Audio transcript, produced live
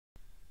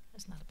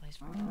That's not a place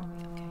for me.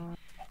 Okay.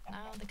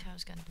 Now the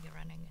cow's gonna be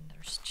running and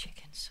there's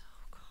chickens.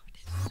 Oh god,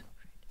 this is so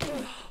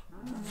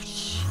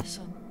great.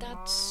 So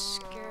that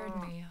scared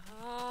me.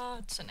 Oh,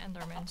 it's an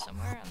Enderman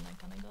somewhere. I'm not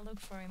gonna go look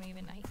for him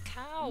even.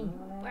 Cow!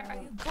 Where are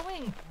you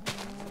going?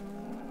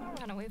 Don't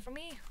run away from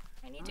me.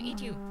 I need to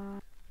eat you.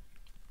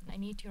 I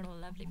need your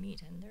lovely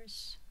meat. And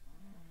there's...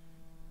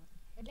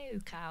 Hello,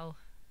 cow.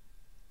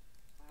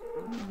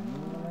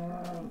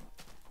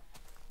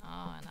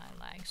 Oh, and I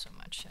lag so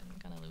much. I'm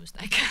gonna lose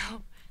that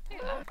cow. There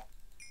you are.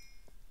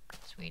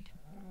 Sweet.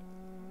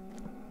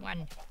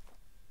 One.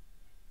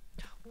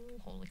 Oh,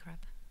 holy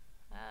crap.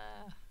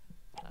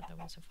 Thought there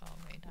was a fall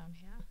way down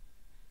here.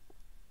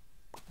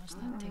 Must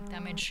not take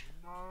damage.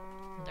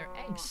 And they're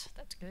eggs.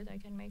 That's good. I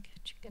can make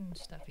chicken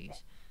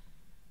stuffies.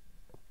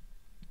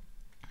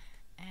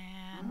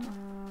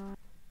 And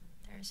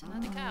there's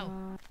another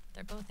cow.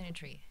 They're both in a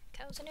tree.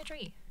 Cows in a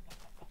tree.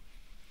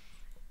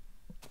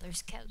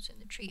 There's cows in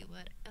the tree.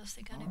 What else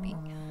they gonna be?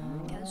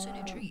 Cows in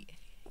a tree.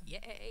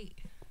 Yay!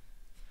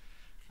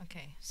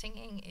 Okay,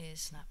 singing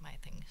is not my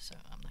thing, so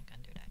I'm not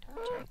gonna do that.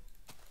 Sorry.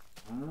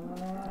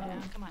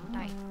 Yeah, come on,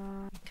 die.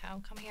 You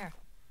cow, come here.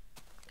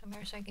 Come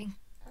here so I can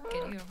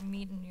get your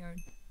meat and your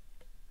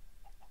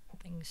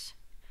things.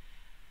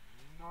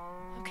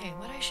 Okay,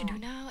 what I should do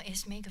now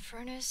is make a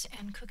furnace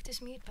and cook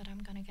this meat, but I'm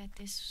gonna get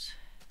this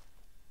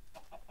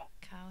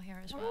cow here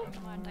as well.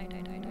 Come on, die,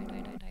 die, die, die,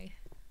 die, die, die.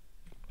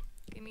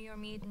 Give me your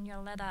meat and your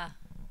leather.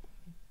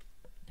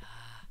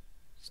 Ah,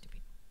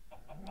 stupid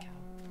cow.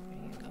 Where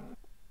do you go?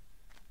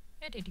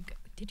 Where did you go?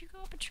 Did you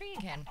go up a tree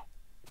again?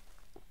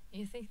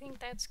 You think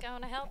that's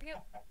gonna help you?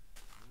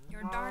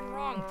 You're darn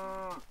wrong.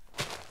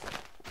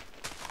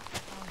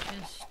 I'll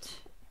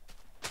just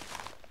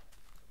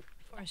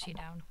force you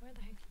down. Where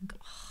the heck did you go?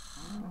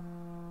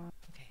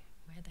 Okay,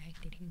 where the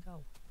heck did he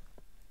go?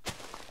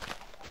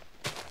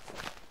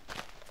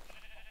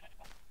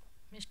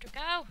 Mr.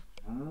 Cow?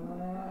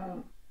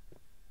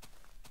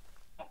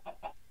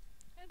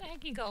 Where the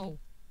heck he go?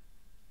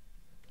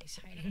 He's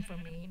hiding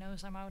from me. He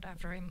knows I'm out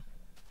after him.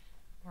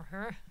 Or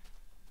her.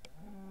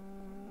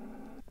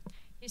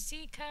 You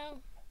see,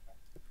 cow?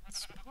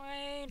 It's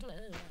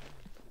pointless.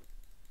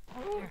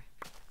 There.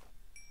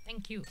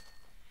 Thank you.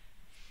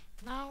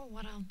 Now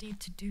what I'll need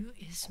to do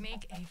is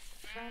make a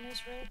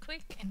furnace real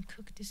quick and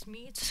cook this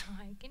meat so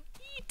I can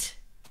eat.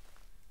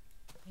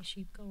 My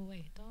sheep, go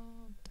away.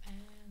 Don't.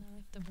 And I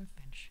left the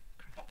workbench.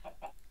 Crap.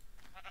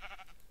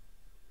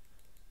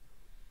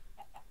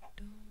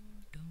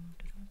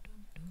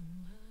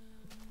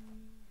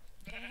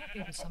 Can I help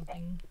you with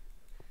something,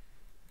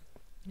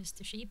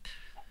 Mr. Sheep?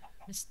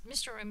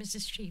 Mr. or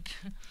Mrs. Sheep?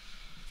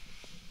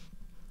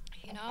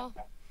 You know?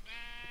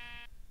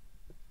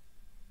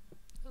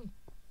 Ooh.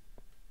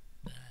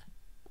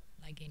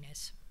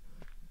 Lagginess.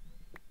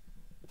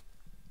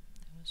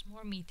 There was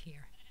more meat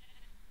here.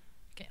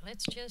 Okay,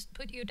 let's just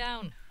put you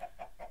down.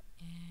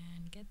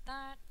 And get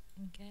that.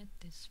 And get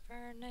this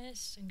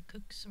furnace and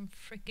cook some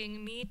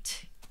freaking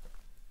meat.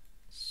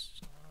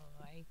 So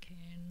I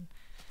can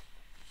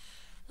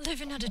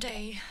live another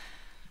day.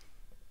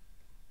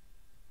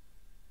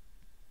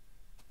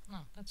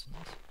 Oh, that's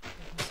nice.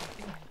 Get myself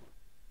in here.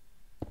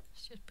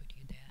 Let's just put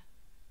you there.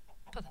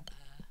 Put it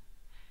there.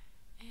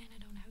 And I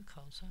don't have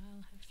coal, so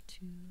I'll have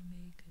to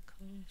make a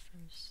coal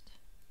first.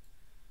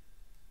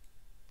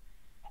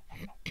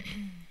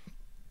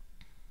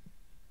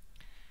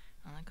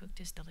 And I'll cook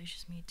this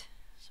delicious meat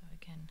so I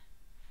can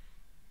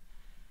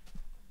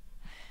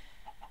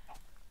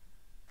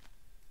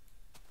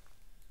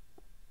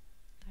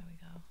there we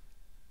go.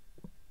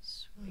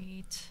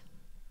 Sweet.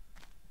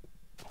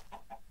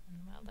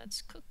 And while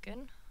that's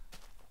cooking,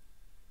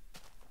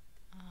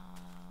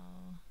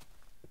 I'll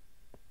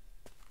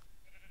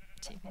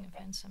see if I can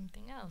find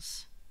something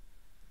else.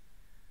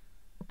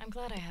 I'm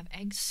glad I have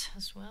eggs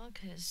as well,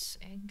 because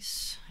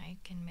eggs, I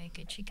can make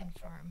a chicken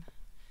farm.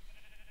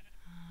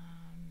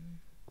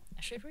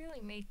 I should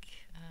really make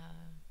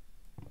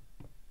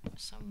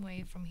some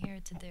way from here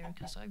to there,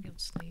 because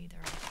obviously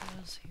there are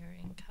cows here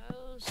and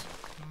cows.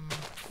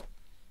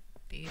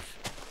 Beef.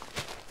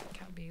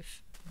 Cow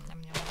beef.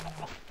 Nom, nom, nom,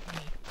 nom.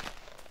 Meat.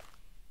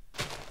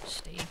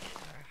 Steak.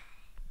 Or,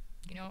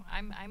 you know,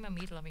 I'm a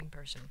meat-loving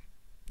person.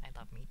 I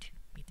love meat.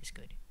 Meat is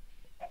good.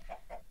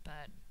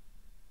 But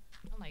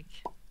I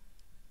like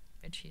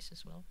veggies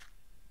as well.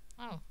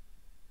 Oh.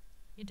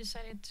 You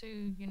decided to,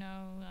 you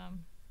know,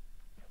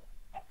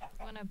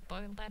 wanna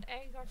boil that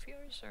egg of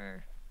yours,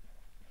 or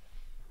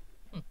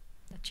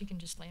that chicken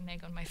just laid an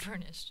egg on my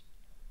furnace.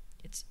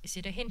 Is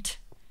it a hint?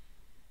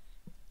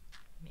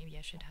 Maybe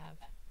I should have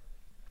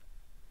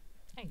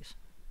eggs.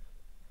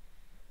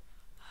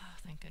 Oh,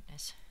 thank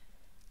goodness.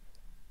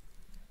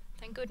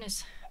 Thank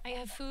goodness. I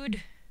have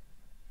food.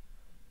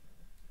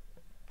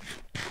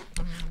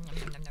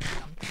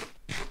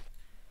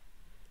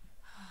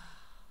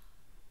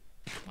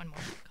 One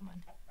more, come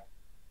on.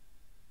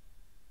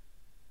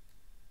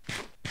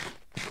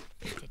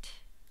 Eat it.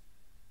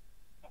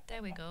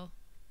 There we go.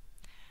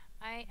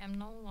 I am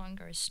no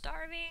longer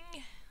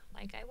starving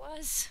like I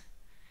was.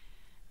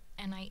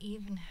 And I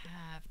even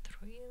have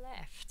 3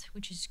 left,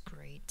 which is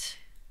great.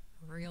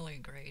 Really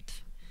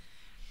great.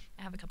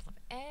 I have a couple of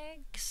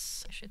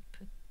eggs. I should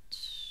put...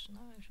 No,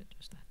 I should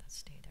just let that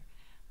stay there.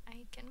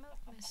 I can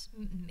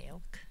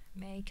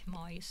make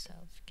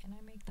myself. Can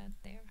I make that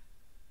there?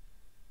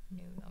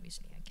 No,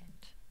 obviously I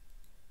can't.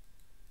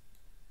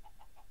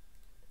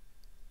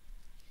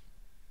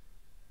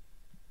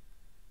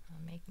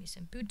 I'll make me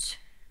some boots.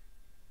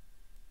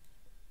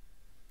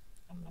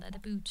 Leather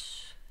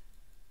boots.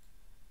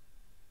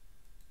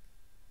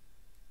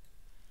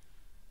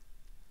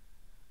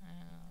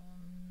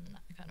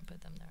 Not gonna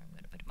put them there, I'm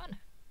gonna put them on.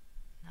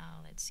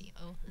 Now let's see.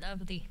 Oh,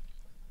 lovely.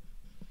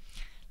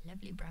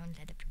 Lovely brown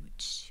leather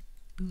boots.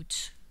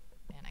 Boots.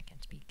 Man, I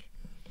can't speak.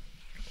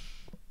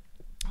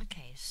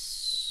 Okay,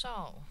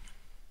 so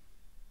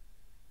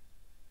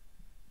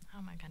how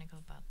am I gonna go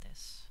about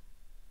this?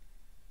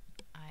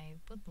 I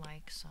would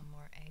like some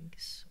more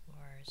eggs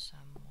or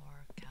some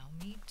more cow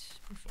meat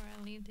before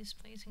I leave this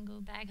place and go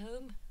back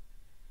home.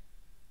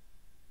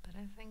 But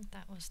I think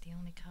that was the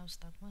only cows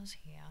that was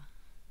here.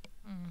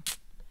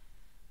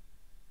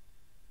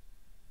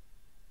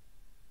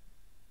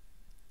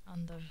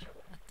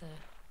 At the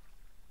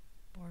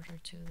border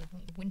to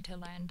the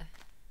Winterland.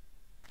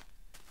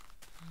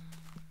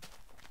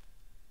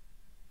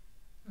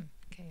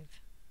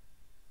 Cave.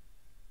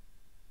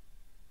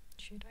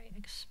 Should I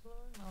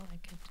explore? Well, I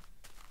could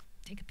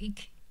take a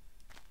peek.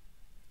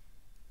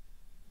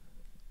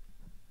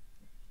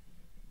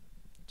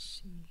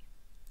 Let's see.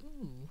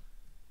 Ooh.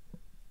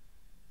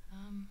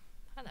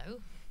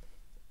 Hello.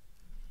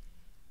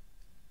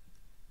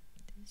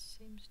 This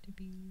seems to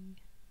be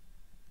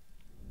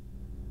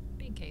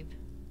big cave.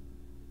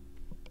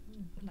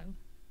 Ooh, hello.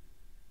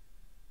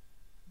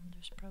 And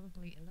there's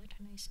probably a lot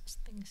of nice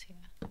things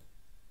here.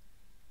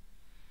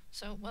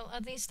 So, well,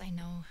 at least I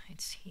know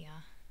it's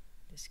here,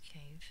 this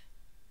cave.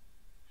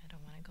 I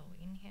don't want to go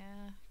in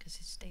here because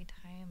it's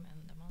daytime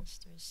and the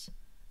monsters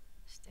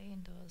stay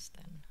indoors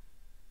then.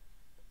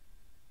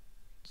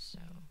 So,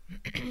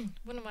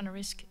 wouldn't want to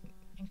risk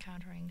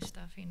encountering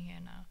stuff in here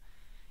now.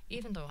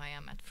 Even though I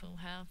am at full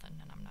health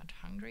and I'm not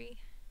hungry.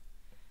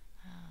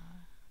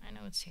 I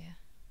know it's here.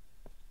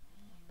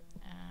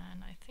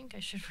 And I think I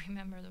should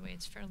remember the way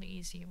it's fairly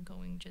easy of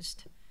going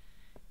just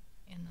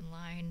in the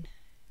line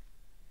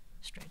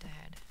straight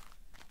ahead.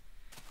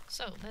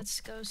 So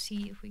let's go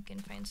see if we can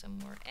find some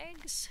more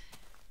eggs,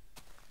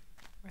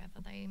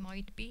 wherever they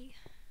might be.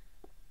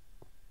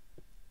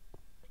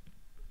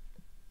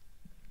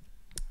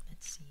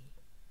 Let's see.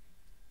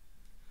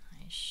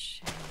 I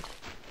should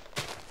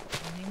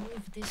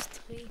remove this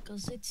tree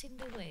because it's in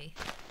the way.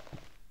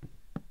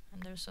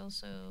 And there's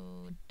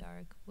also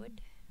dark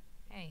wood.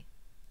 Hey,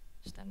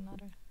 is that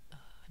another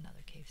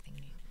cave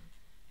thingy?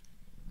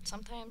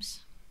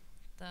 Sometimes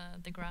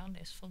the ground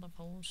is full of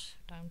holes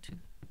down to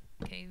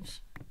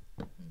caves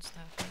and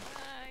stuff.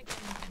 It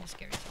can be kind of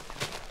scary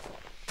sometimes.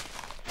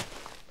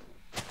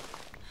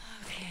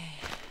 Okay.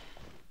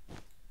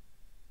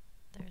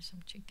 There's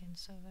some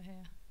chickens over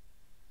here.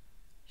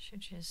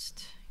 Should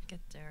just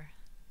get their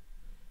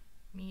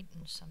meat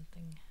and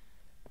something.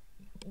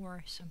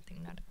 Or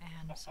something, not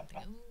and something.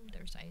 Ooh,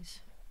 there's ice.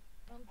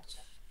 Don't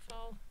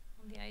fall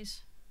on the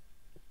ice.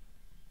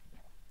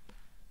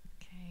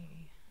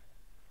 Okay.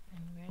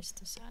 And where's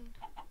the sun?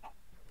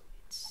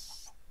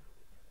 It's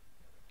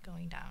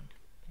going down.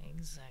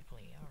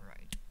 Exactly,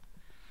 alright.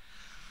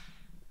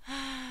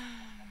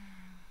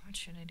 What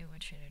should I do?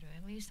 What should I do?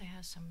 At least I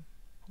have some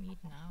meat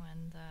now,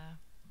 and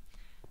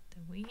the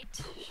wheat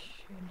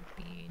should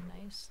be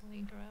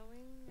nicely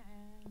growing,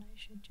 and I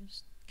should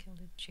just kill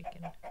the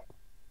chicken.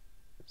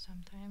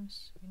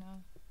 Sometimes, you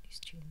know, these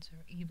chickens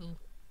are evil.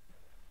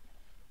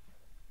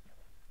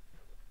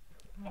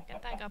 Come on,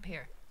 get back up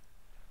here.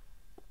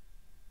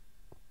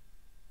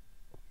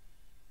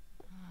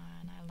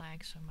 And I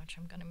lag so much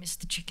I'm gonna miss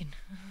the chicken.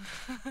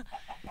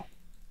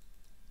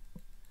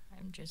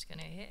 I'm just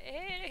gonna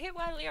hit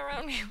wildly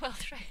around me while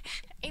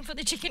aim for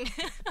the chicken.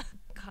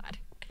 God.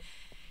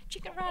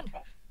 Chicken, run!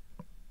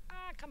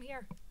 Ah, come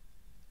here.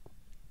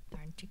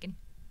 Darn chicken.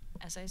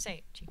 As I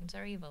say, chickens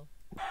are evil.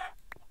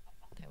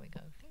 There we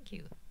go. Thank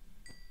you.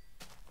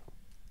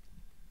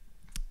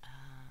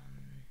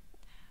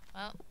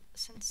 Well,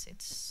 since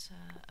it's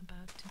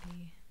about to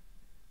be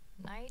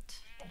night,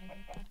 did I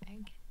get that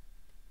egg?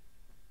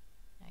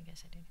 I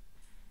guess I did.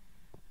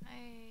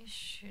 I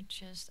should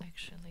just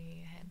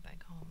actually head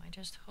back home. I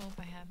just hope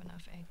I have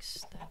enough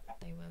eggs that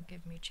they will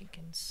give me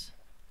chickens.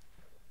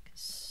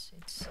 Because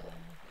it's...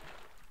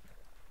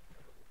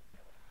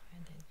 I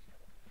did.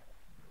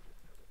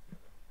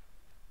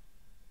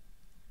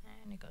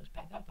 And it goes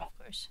back up, of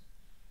course.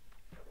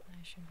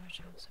 I should watch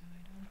out so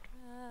I don't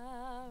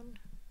drown.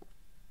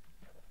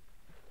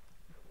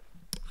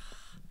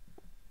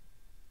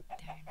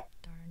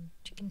 Darn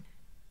chicken.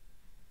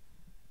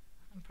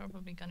 I'm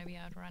probably gonna be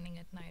out running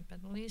at night, but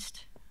at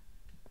least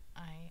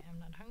I am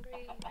not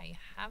hungry. I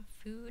have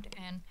food,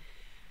 and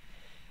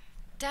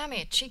damn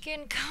it,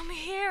 chicken, come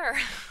here!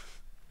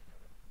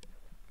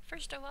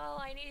 First of all,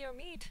 I need your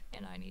meat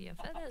and I need your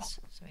feathers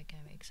so I can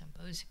make some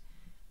bows.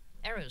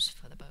 Arrows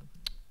for the bow.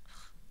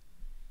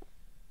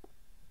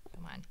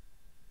 Come on.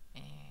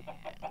 And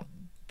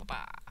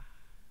ba-ba.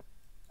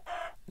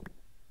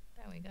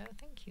 There we go,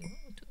 thank you.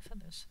 Ooh, 2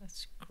 feathers,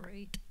 that's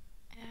great.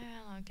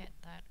 And I'll get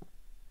that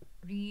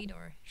reed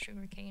or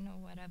sugarcane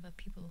or whatever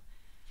people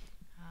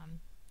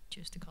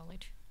choose to call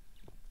it.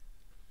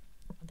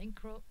 I think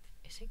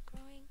is it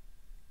growing?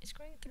 It's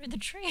growing through the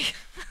tree.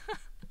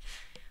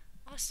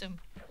 Awesome.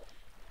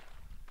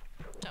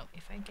 So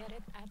if I get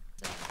it at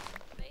the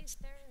base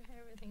there,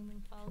 everything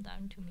will fall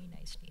down to me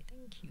nicely.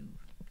 Thank you.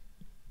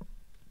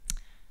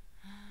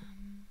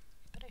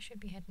 But I should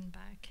be heading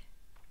back.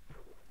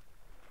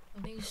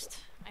 At least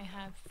I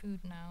have food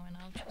now, and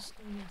I'll just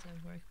leave the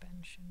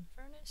workbench and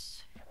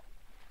furnace.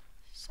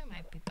 So I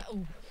might be.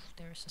 Oh,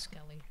 there's a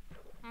skelly.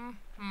 Hello.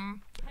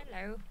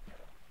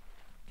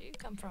 Where do you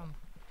come from?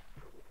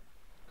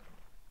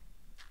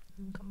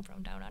 You come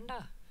from down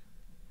under.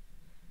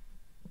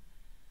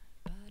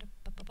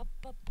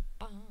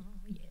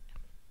 Yeah.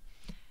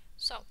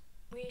 So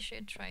we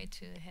should try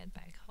to head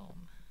back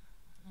home.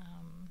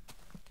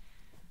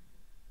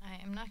 I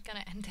am not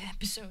gonna end the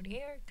episode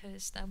here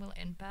because that will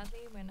end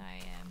badly when I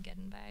am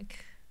getting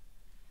back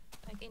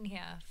in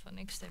here for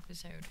next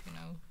episode, you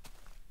know.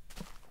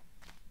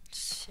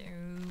 So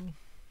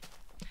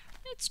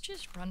let's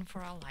just run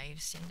for our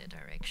lives in the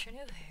direction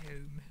of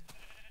home.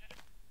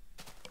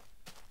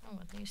 Oh,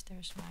 at least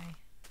there's my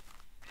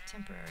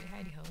temporary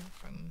hidey hole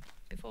from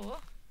before.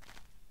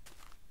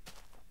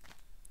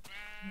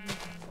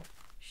 Little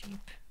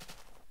sheep.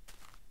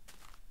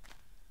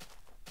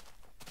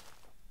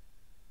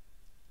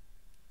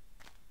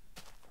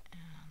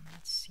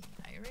 Let's see,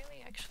 I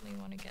really actually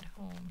want to get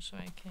home so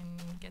I can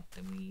get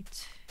the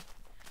wheat.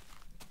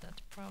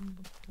 That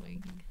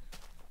probably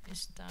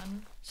is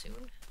done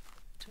soon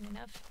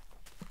enough.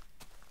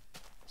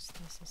 So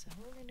this is a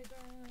hole in the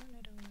ground,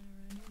 I don't want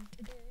to run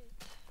into it.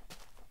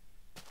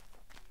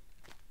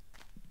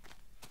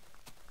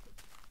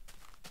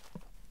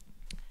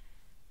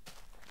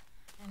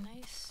 And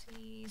I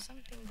see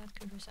something that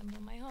could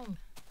resemble my home,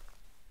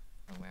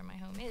 or where my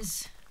home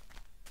is.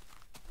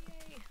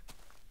 Yay!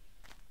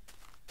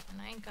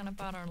 And I ain't gonna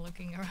bother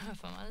looking around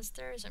for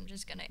monsters, I'm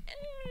just gonna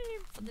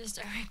aim for this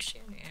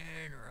direction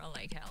and roll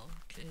like hell,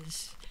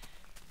 cause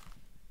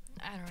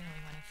I don't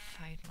really want to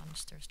fight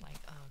monsters like,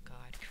 oh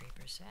god,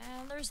 creepers.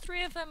 And there's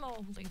 3 of them,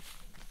 holy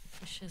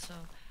fishes, so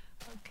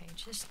okay,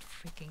 just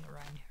freaking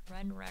run.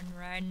 Run, run,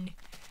 run.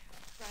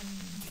 Run,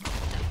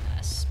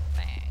 dumbass.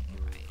 Bang,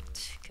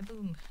 right.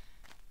 Kaboom.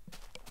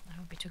 I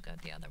hope he took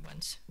out the other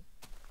ones.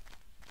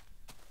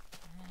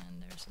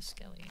 And there's a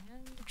skelly.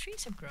 And the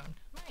trees have grown.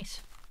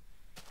 Nice.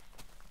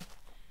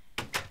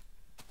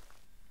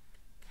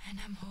 And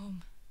I'm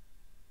home.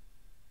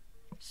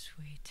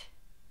 Sweet.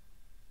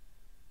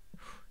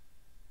 Whew.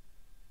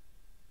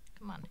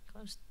 Come on,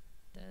 close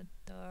the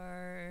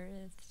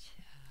door.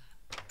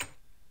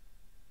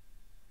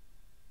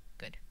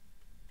 Good.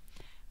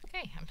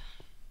 Okay, I'm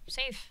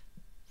safe.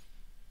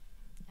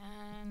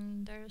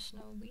 And there's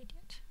no wheat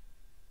yet?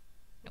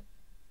 Nope.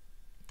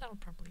 That'll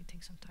probably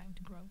take some time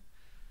to grow.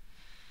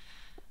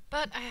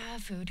 But I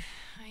have food.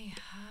 I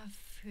have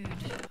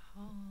food.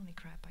 Holy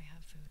crap, I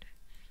have food.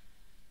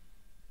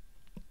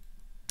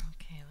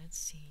 Okay, let's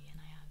see. And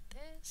I have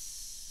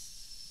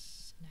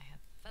this. And I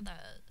have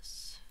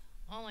feathers.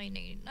 All I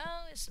need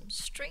now is some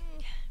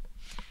string.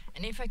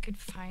 And if I could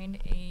find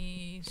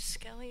a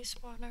skelly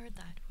spawner,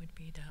 that would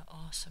be the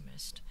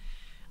awesomest.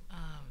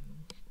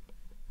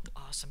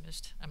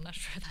 Awesomest. I'm not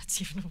sure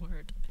that's even a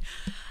word.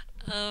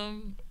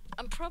 I'm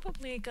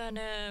probably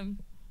gonna,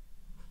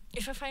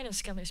 if I find a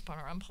skelly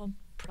spawner, I'm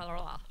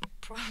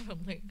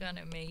probably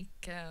gonna make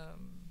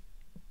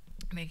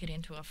it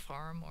into a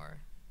farm,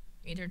 or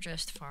either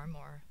just farm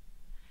or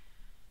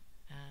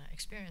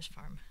experience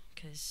farm,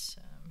 because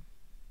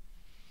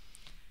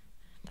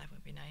that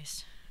would be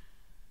nice.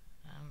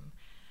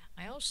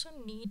 I also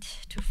need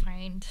to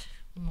find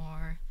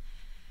more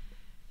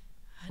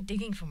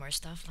digging for more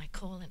stuff like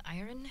coal and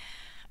iron.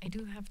 I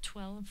do have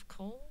 12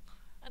 coal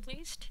at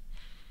least.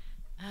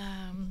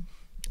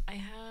 I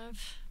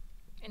have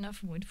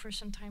enough wood for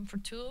some time for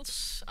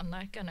tools. I'm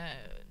not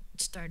gonna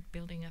start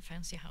building a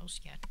fancy house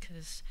yet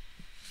because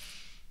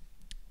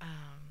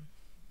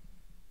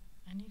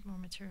I need more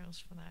materials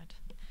for that.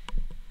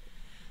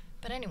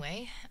 But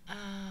anyway,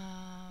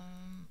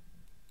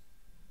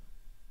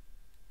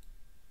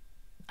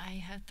 I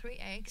have 3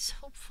 eggs,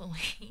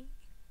 hopefully.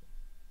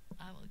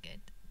 I will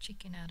get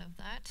chicken out of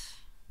that,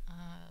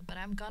 but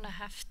I'm gonna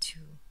have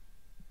to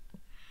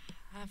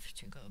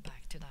go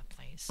back to that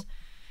place,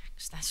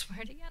 because that's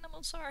where the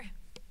animals are,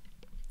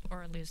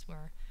 or at least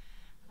where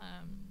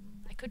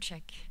I could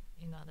check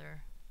in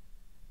other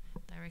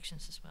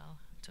directions as well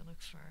to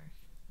look for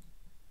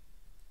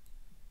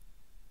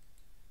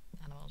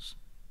animals.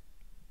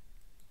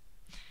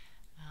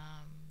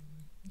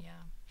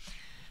 Yeah,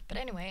 but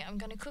anyway, I'm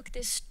gonna cook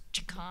this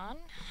chicken.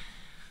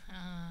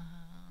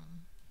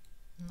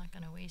 I'm not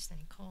gonna waste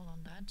any coal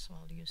on that, so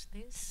I'll use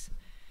this.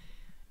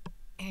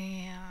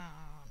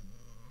 and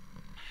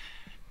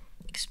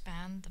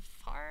expand the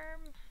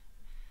farm.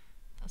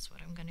 That's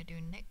what I'm gonna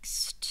do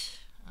next.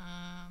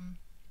 I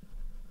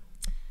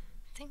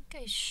think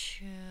I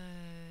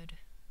should.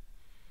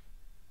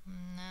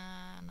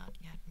 Nah, not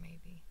yet.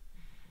 Maybe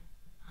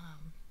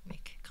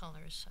make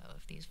colors out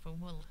of these for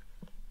wool.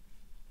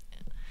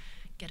 And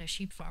get a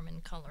sheep farm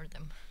and color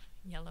them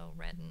yellow,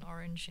 red, and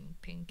orange,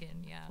 and pink,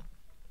 and yeah,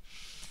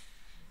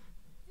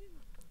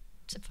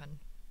 it's a fun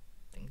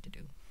thing to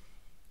do.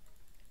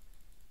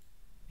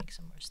 Make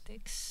some more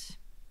sticks.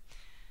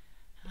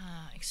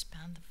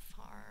 Expand the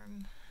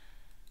farm.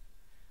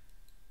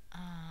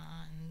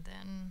 And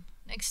then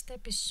next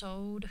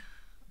episode,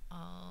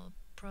 I'll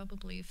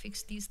probably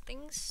fix these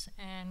things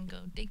and go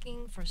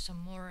digging for some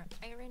more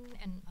iron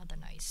and other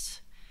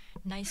nice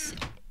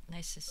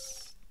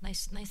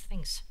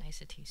things,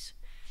 niceties.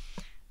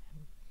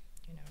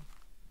 You know.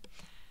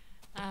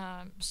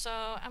 So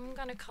I'm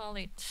gonna call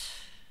it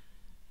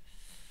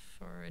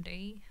for a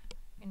day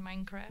in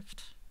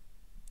Minecraft,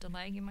 the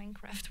laggy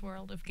Minecraft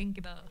world of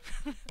Gingiba.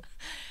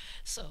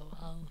 So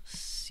I'll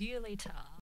see you later.